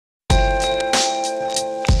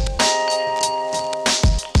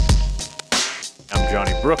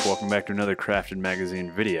Brooke, welcome back to another Crafted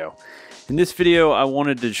Magazine video. In this video, I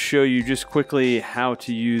wanted to show you just quickly how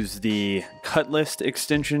to use the CutList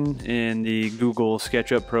extension in the Google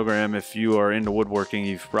Sketchup program. If you are into woodworking,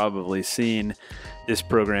 you've probably seen this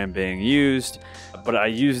program being used, but I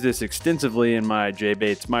use this extensively in my J.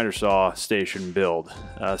 Bates miter saw station build.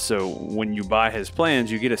 So when you buy his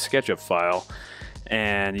plans, you get a SketchUp file,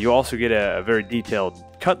 and you also get a very detailed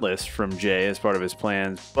cut list from Jay as part of his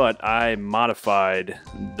plans, but I modified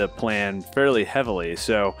the plan fairly heavily,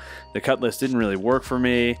 so the cut list didn't really work for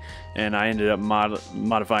me, and I ended up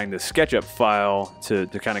modifying the SketchUp file to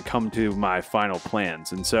kind of come to my final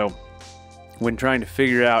plans. And so when trying to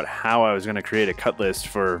figure out how I was going to create a cut list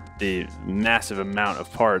for the massive amount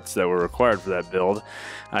of parts that were required for that build,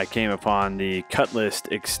 I came upon the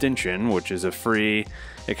CutList extension, which is a free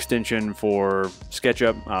extension for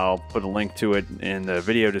SketchUp. I'll put a link to it in the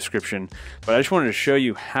video description, but I just wanted to show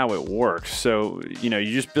you how it works. So, you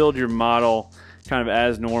just build your model kind of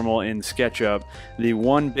as normal in SketchUp. The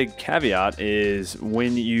one big caveat is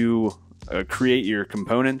when you create your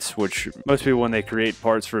components, which most people, when they create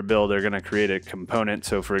parts for a build, they're going to create a component.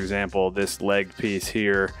 So for example, this leg piece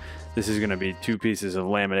here, this is going to be 2 pieces of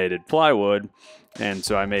laminated plywood, and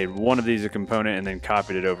so I made one of these a component and then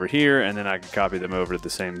copied it over here, and then I could copy them over to the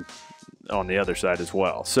same on the other side as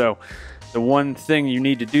well. So the one thing you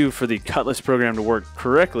need to do for the CutList program to work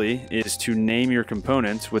correctly is to name your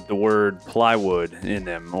components with the word plywood in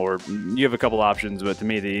them, or you have a couple options, but to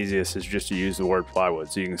me the easiest is just to use the word plywood.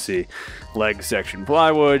 So you can see leg section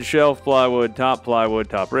plywood, shelf plywood, top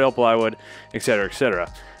rail plywood, etc., etc.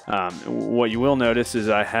 What you will notice is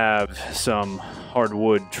I have some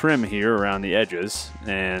hardwood trim here around the edges,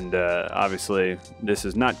 and obviously this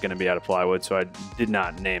is not going to be out of plywood, so I did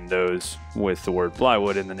not name those with the word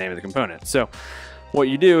plywood in the name of the component. So what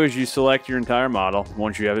you do is you select your entire model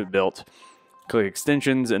once you have it built, click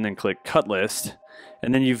extensions, and then click cut list,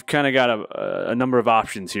 and then you've kind of got a number of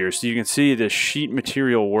options here. So you can see the sheet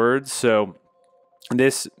material words. So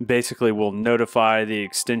this basically will notify the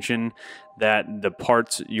extension that the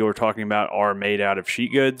parts you're talking about are made out of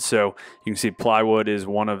sheet goods. So you can see plywood is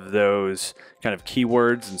one of those kind of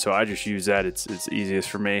keywords, and so I just use that. It's easiest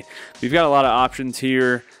for me. We've got a lot of options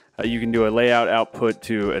here. You can do a layout output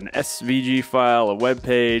to an SVG file, a web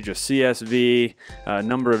page, a CSV, a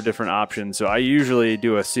number of different options. So I usually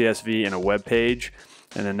do a CSV and a web page,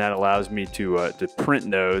 and then that allows me to print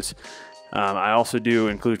those. I also do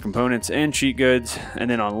include components and sheet goods, and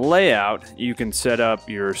then on layout you can set up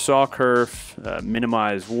your saw kerf,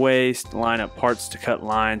 minimize waste, line up parts to cut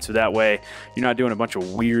lines, so that way you're not doing a bunch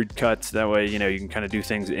of weird cuts. That way you can kind of do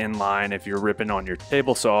things in line if you're ripping on your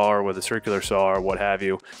table saw or with a circular saw or what have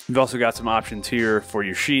you. You've also got some options here for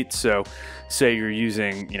your sheets. So say you're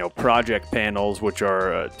using project panels, which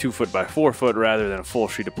are 2 foot by 4 foot rather than a full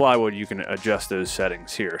sheet of plywood, you can adjust those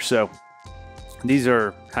settings here. So these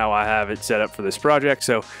are how I have it set up for this project.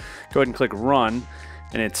 So go ahead and click run,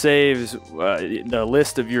 and it saves the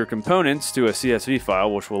list of your components to a CSV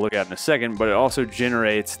file, which we'll look at in a second, but it also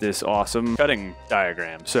generates this awesome cutting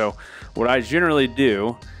diagram. So what I generally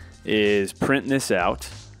do is print this out,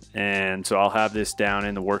 and so I'll have this down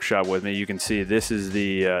in the workshop with me. You can see this is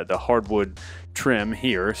the hardwood trim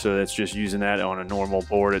here, so that's just using that on a normal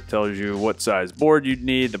board. It tells you what size board you'd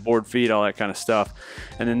need, the board feet, all that kind of stuff.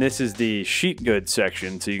 And then this is the sheet goods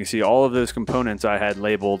section, so you can see all of those components I had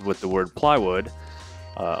labeled with the word plywood.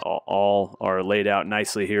 All are laid out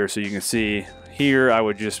nicely here, so you can see here I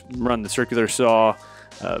would just run the circular saw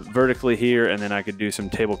vertically here, and then I could do some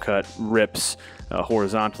table cut rips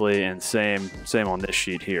horizontally, and same on this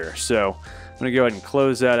sheet here. So I'm going to go ahead and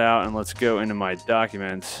close that out, and let's go into my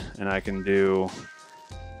documents, and I can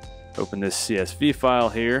open this CSV file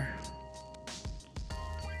here.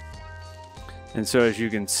 And so as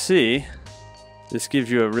you can see, this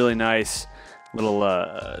gives you a really nice little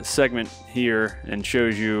segment here and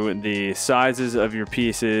shows you the sizes of your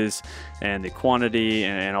pieces and the quantity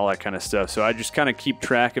and all that kind of stuff. So I just kind of keep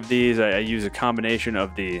track of these. I use a combination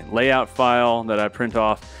of the layout file that I print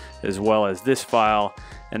off as well as this file,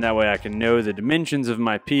 and that way I can know the dimensions of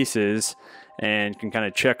my pieces and can kind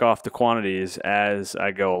of check off the quantities as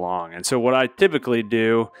I go along. And so what I typically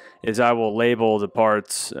do is I will label the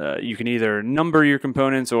parts. You can either number your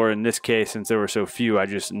components, or in this case, since there were so few, I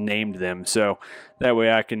just named them. So that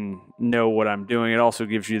way I can know what I'm doing. It also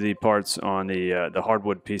gives you the parts on the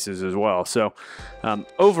hardwood pieces as well. So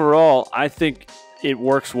overall, I think it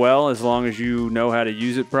works well as long as you know how to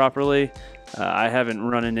use it properly. I haven't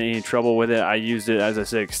run into any trouble with it. I used it, as I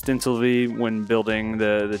said, extensively when building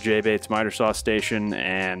the J. Bates miter saw station,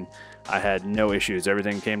 and I had no issues.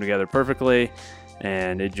 Everything came together perfectly,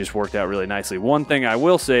 and it just worked out really nicely. One thing I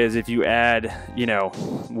will say is if you add, you know,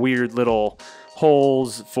 weird little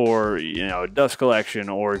holes for, you know, dust collection,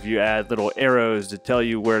 or if you add little arrows to tell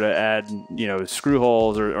you where to add, you know, screw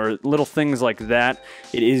holes or little things like that,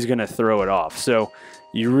 it is going to throw it off. So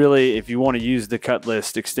you really, if you want to use the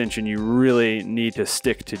CutList extension, you really need to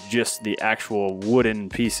stick to just the actual wooden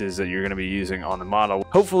pieces that you're going to be using on the model.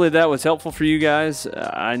 Hopefully that was helpful for you guys.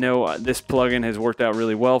 I know this plugin has worked out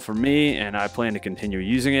really well for me, and I plan to continue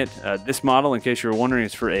using it. This model, in case you're wondering,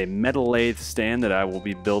 is for a metal lathe stand that I will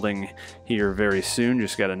be building here very soon.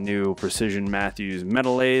 Just got a new Precision Matthews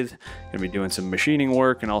metal lathe. Going to be doing some machining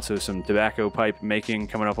work and also some tobacco pipe making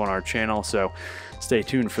coming up on our channel. So stay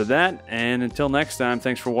tuned for that. And until next time,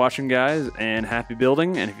 thanks for watching, guys, and happy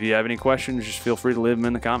building. And if you have any questions, just feel free to leave them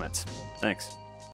in the comments. Thanks.